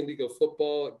European League of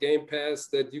Football Game Pass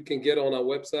that you can get on our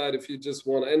website if you just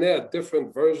want to. And there are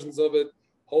different versions of it,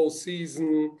 whole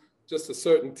season, just a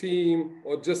certain team,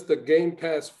 or just the Game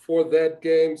Pass for that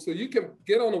game. So you can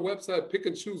get on the website, pick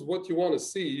and choose what you want to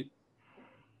see,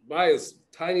 buy a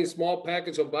tiny, small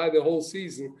package, or buy the whole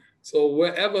season. So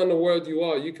wherever in the world you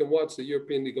are, you can watch the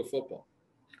European League of Football.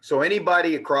 So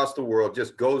anybody across the world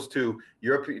just goes to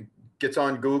Europe, gets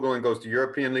on Google and goes to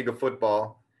European League of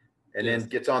Football, and then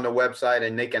gets on the website,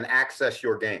 and they can access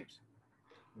your games.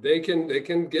 They can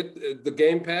get the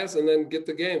Game Pass and then get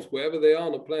the games wherever they are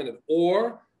on the planet.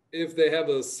 Or if they have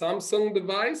a Samsung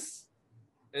device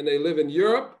and they live in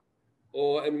Europe,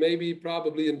 and maybe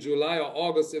probably in July or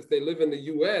August if they live in the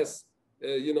US,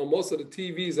 most of the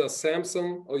TVs are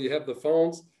Samsung, or you have the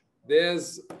phones.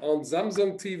 There's on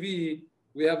Samsung TV,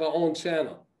 we have our own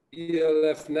channel,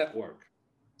 ELF Network.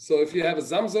 So if you have a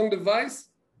Samsung device,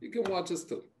 you can watch us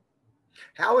too.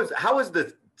 How is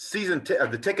the season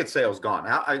the ticket sales gone?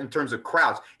 How, in terms of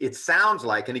crowds? It sounds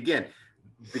like, and again,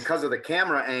 because of the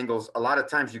camera angles, a lot of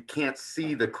times you can't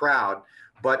see the crowd,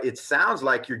 but it sounds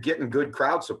like you're getting good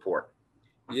crowd support.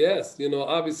 Yes,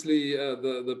 obviously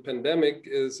the pandemic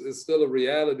is still a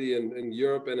reality in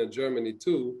Europe and in Germany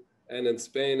too, and in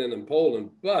Spain and in Poland.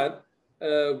 But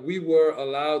we were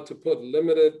allowed to put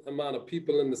limited amount of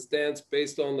people in the stands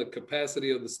based on the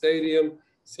capacity of the stadium.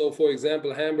 So for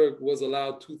example, Hamburg was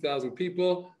allowed 2,000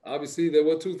 people. Obviously there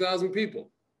were 2,000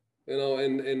 people.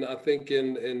 And I think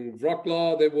in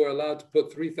Wroclaw, they were allowed to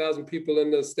put 3,000 people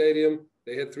in the stadium.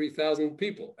 They had 3,000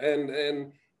 people.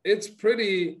 And it's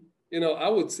pretty, I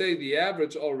would say the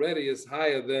average already is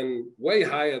way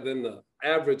higher than the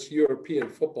average European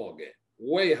football game,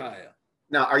 way higher.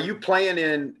 Now, are you playing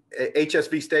in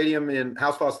HSV Stadium, in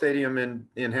Hausfall Stadium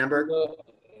in Hamburg?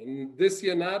 This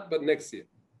year not, but next year.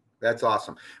 That's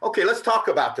awesome. Okay, let's talk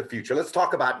about the future. Let's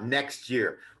talk about next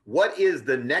year. What is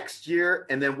the next year,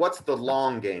 and then what's the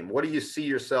long game? Where do you see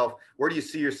yourself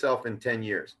in 10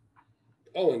 years?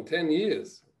 Oh, in 10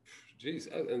 years. Geez,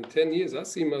 in 10 years, I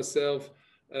see myself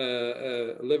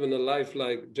living a life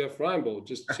like Jeff Reinebold,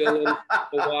 just chilling,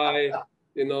 Hawaii,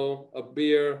 you know, a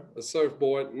beer, a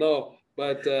surfboard. No,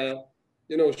 but,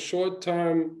 you know, short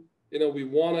term, you know, we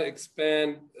want to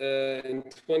expand in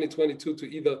 2022 to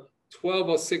either 12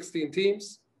 or 16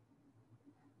 teams.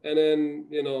 And then,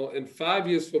 you know, in 5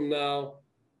 years from now,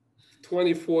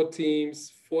 24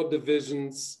 teams, 4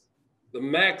 divisions. The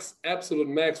max, absolute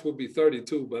max would be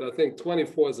 32, but I think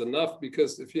 24 is enough,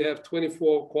 because if you have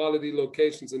 24 quality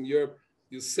locations in Europe,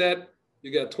 you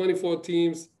got 24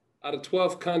 teams out of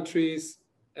 12 countries.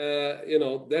 You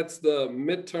know, that's the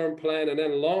midterm plan. And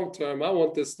then long term, I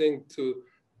want this thing to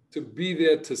be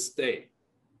there to stay.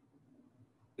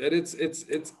 That it's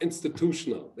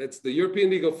institutional. That's the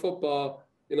European League of Football,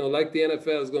 you know, like the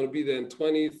NFL, is going to be there in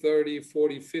 20, 30,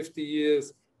 40, 50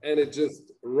 years. And it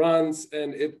just runs,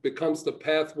 and it becomes the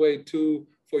pathway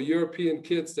for European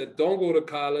kids that don't go to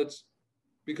college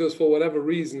because for whatever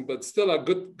reason, but still are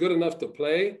good enough to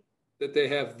play, that they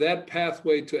have that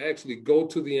pathway to actually go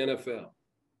to the NFL.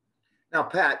 Now,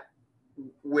 Pat,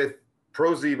 with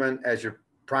ProSieben as your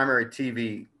primary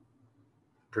TV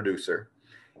producer,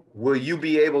 will you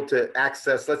be able to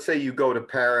access, let's say you go to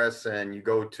Paris and you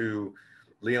go to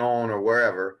Lyon or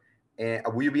wherever, and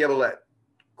will you be able to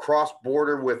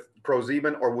cross-border with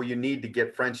ProSieben, or will you need to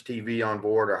get French TV on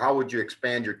board, or how would you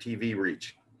expand your TV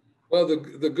reach? Well,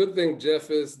 the good thing, Jeff,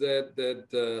 is that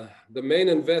the main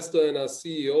investor in our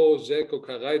CEO, Željko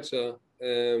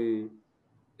Karajča,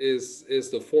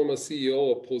 is the former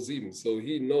CEO of ProSieben, so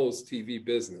he knows TV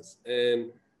business,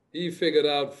 and he figured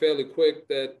out fairly quick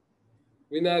that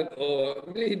he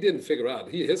didn't figure out.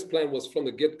 His plan was from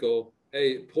the get-go,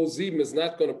 hey, ProSieben is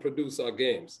not going to produce our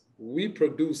games. We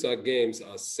produce our games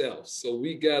ourselves. So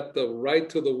we got the right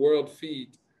to the world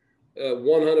feed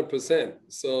 100%.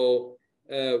 So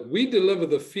we deliver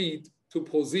the feed to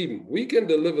ProSieben. We can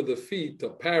deliver the feed to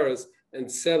Paris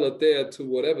and sell it there to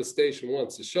whatever station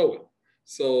wants to show it.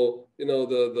 So, you know,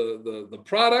 the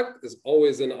product is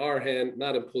always in our hand,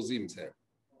 not in ProSieben's hand.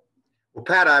 Well,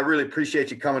 Pat, I really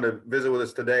appreciate you coming to visit with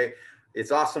us today.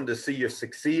 It's awesome to see you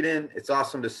succeeding. It's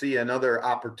awesome to see another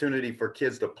opportunity for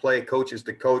kids to play, coaches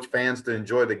to coach, fans to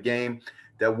enjoy the game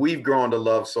that we've grown to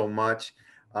love so much.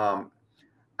 I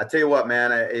tell you what,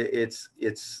 man,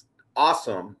 it's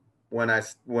awesome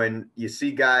when you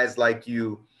see guys like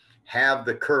you have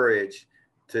the courage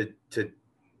to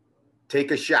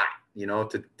take a shot, you know,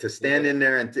 to stand in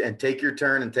there and take your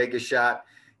turn and take a shot.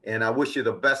 And I wish you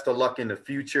the best of luck in the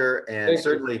future. And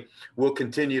certainly we'll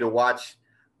continue to watch,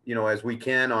 you know, as we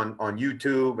can on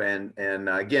YouTube. And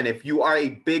again, if you are a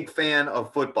big fan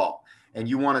of football and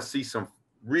you want to see some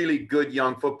really good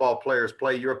young football players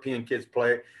play, European kids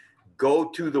play, go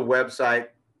to the website,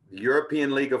 the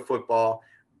European League of Football,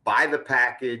 buy the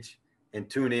package, and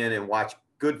tune in and watch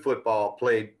good football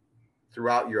played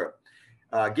throughout Europe.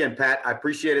 Again, Pat, I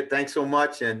appreciate it. Thanks so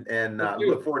much. And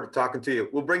look forward to talking to you.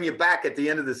 We'll bring you back at the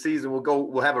end of the season.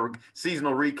 We'll have a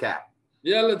seasonal recap.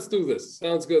 Yeah, let's do this.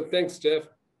 Sounds good. Thanks, Jeff.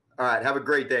 All right. Have a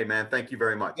great day, man. Thank you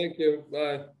very much. Thank you.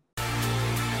 Bye.